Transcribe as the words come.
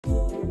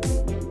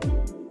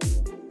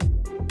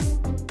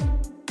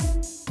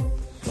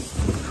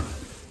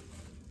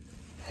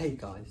Hey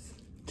guys,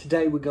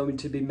 today we're going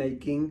to be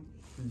making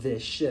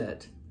this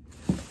shirt.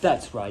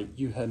 That's right,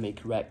 you heard me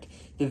correct.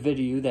 The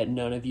video that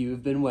none of you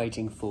have been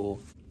waiting for.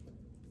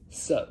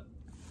 So,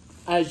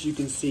 as you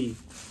can see,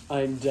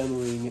 I'm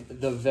demoing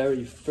the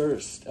very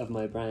first of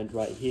my brand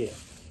right here.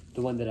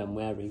 The one that I'm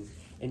wearing.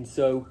 And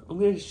so, I'm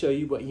going to show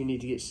you what you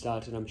need to get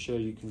started. I'm sure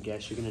you can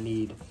guess. You're going to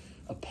need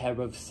a pair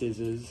of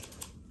scissors.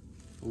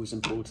 Always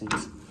important.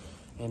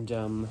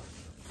 And,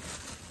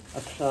 a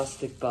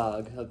plastic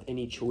bag of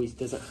any choice.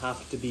 Doesn't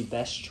have to be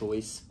best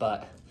choice,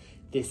 but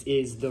this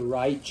is the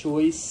right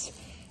choice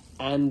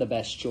and the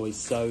best choice,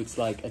 so it's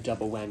like a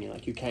double whammy.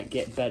 Like, you can't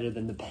get better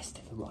than the best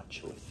and the right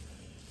choice,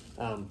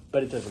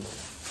 but it doesn't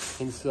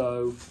matter. And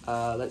so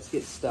let's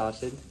get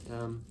started.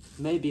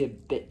 Maybe a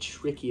bit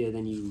trickier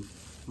than you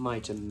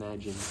might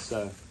imagine,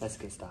 so let's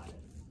get started.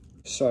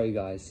 Sorry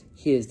guys,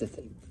 here's the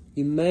thing.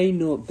 You may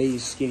not be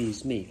as skinny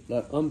as me.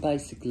 Look, I'm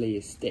basically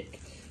a stick.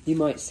 You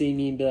might see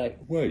me and be like,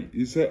 wait,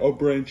 is that a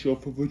branch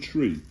off of a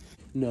tree?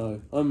 No,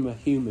 I'm a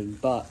human,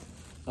 but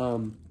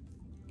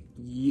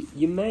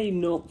you may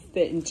not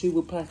fit into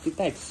a plastic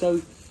bag, so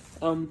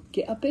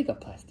get a bigger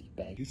plastic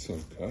bag. It's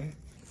okay.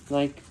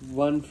 Like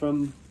one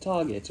from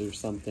Target or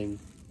something.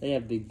 They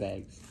have big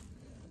bags.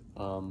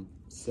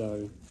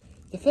 So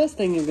the first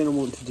thing you're gonna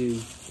want to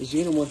do is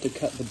you're gonna want to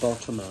cut the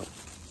bottom out.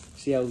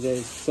 See how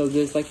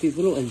there's like these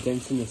little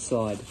indents in the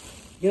side.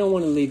 You're gonna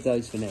want to leave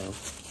those for now.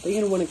 But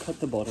you're going to want to cut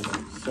the bottom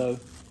out. So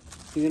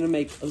you're going to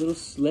make a little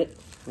slit,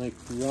 like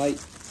right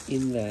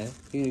in there.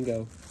 You're going to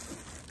go,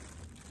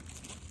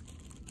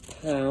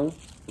 pow,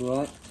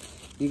 right?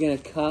 You're going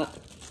to cut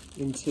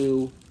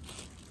until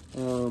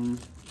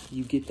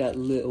you get that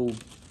little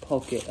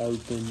pocket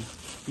open.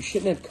 You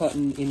shouldn't have cut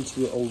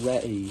into it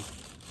already.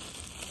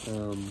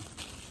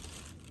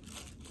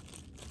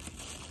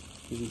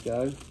 Here we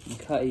go. I'm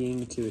cutting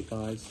into it,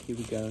 guys. Here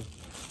we go.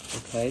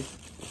 Okay,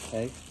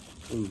 okay.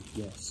 Ooh,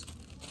 yes.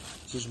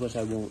 This is what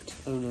I want.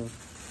 Oh no.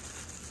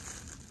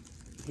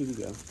 Here we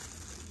go.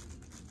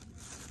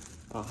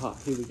 Aha,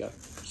 here we go.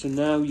 So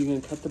now you're going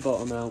to cut the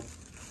bottom out.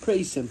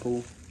 Pretty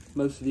simple.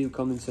 Most of you,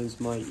 common sense,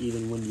 might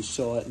even when you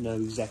saw it know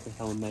exactly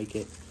how to make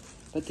it.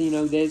 But you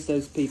know, there's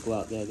those people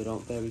out there that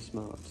aren't very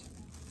smart.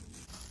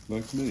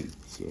 Like me,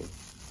 so.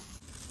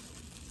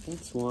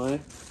 That's why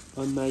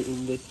I'm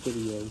making this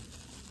video.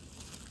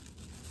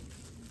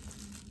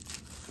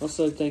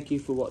 Also, thank you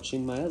for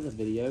watching my other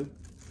video.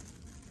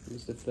 It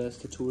was the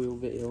first tutorial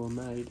video I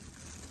made,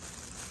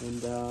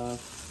 and I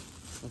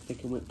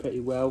think it went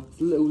pretty well.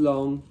 It's a little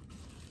long,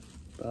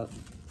 but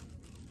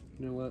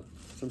you know what?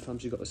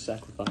 Sometimes you've got to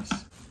sacrifice.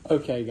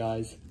 Okay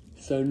guys,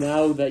 so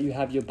now that you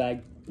have your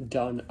bag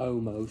done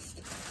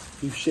almost,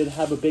 you should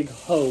have a big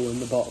hole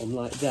in the bottom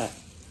like that,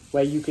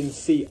 where you can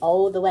see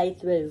all the way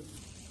through.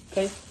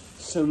 Okay,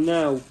 so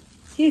now,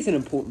 here's an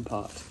important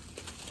part,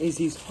 is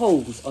these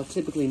holes are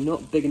typically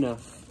not big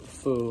enough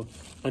for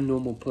a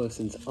normal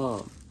person's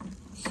arm.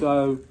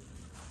 So,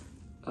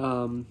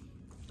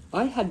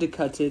 I had to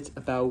cut it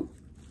about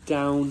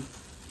down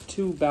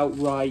to about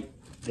right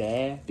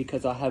there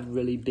because I have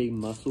really big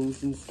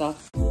muscles and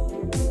stuff.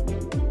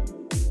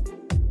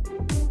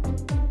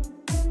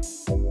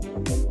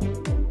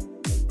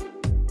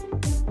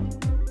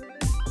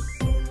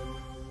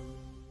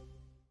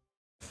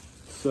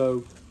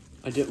 So,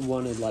 I didn't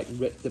want to like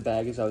rip the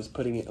bag as I was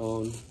putting it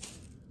on.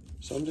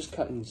 So I'm just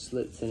cutting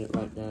slits in it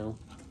right now.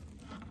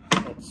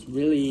 That's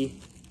really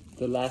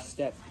the last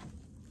step.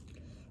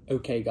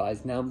 Okay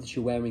guys, now that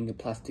you're wearing a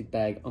plastic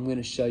bag, I'm going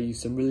to show you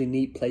some really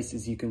neat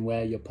places you can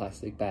wear your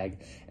plastic bag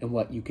and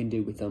what you can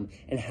do with them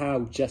and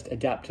how just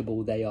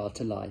adaptable they are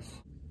to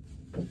life.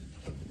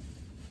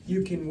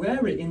 You can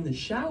wear it in the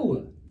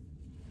shower.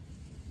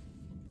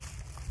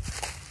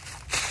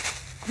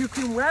 You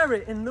can wear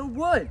it in the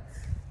woods.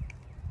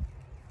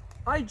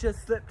 I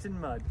just slipped in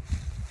mud.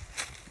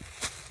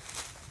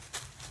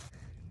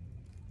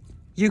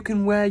 You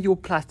can wear your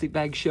plastic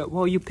bag shirt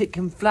while you're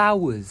picking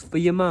flowers for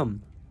your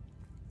mum.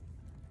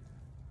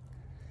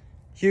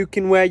 You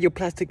can wear your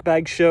plastic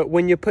bag shirt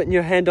when you're putting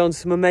your hand on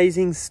some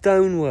amazing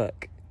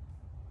stonework.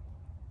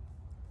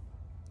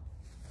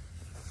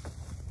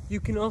 You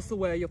can also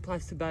wear your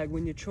plastic bag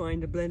when you're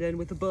trying to blend in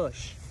with a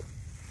bush.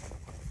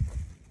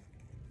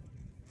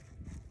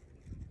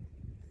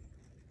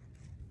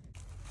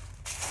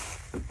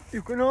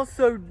 You can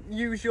also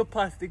use your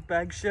plastic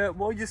bag shirt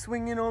while you're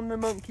swinging on the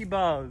monkey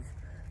bars.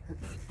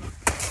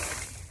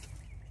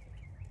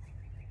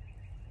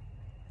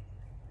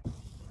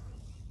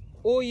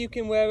 Or you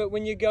can wear it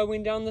when you're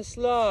going down the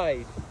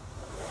slide.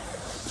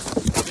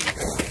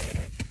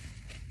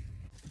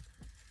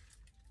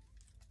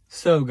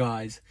 So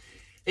guys,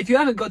 if you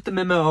haven't got the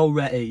memo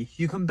already,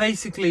 you can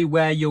basically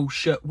wear your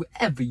shirt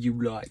wherever you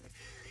like.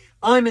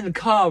 I'm in the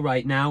car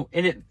right now,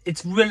 and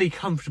it's really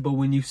comfortable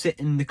when you sit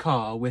in the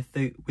car with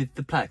the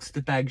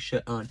plastic bag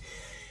shirt on.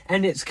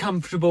 And it's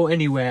comfortable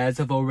anywhere, as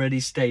I've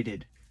already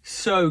stated.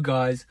 So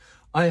guys,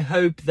 I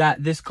hope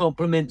that this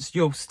compliments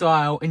your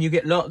style and you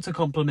get lots of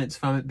compliments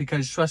from it,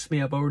 because trust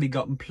me, I've already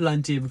gotten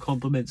plenty of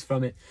compliments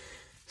from it.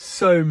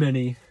 So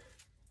many.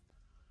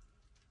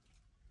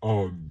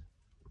 No,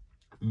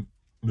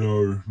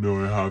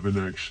 I haven't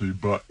actually,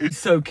 but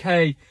It's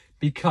okay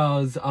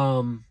because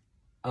I'm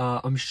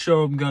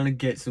sure I'm gonna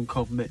get some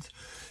compliments.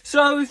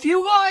 So if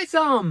you guys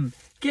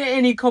get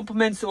any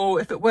compliments, or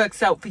if it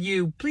works out for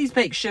you, please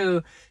make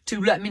sure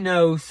to let me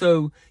know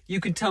so you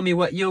can tell me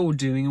what you're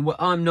doing and what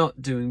I'm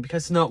not doing,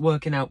 because it's not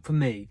working out for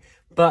me.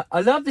 But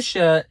I love the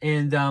shirt,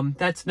 and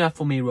that's enough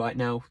for me right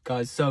now,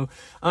 guys. So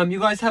you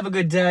guys have a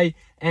good day,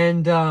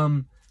 and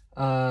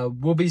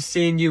we'll be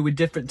seeing you a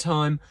different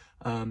time.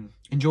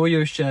 Enjoy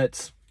your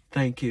shirts.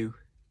 Thank you.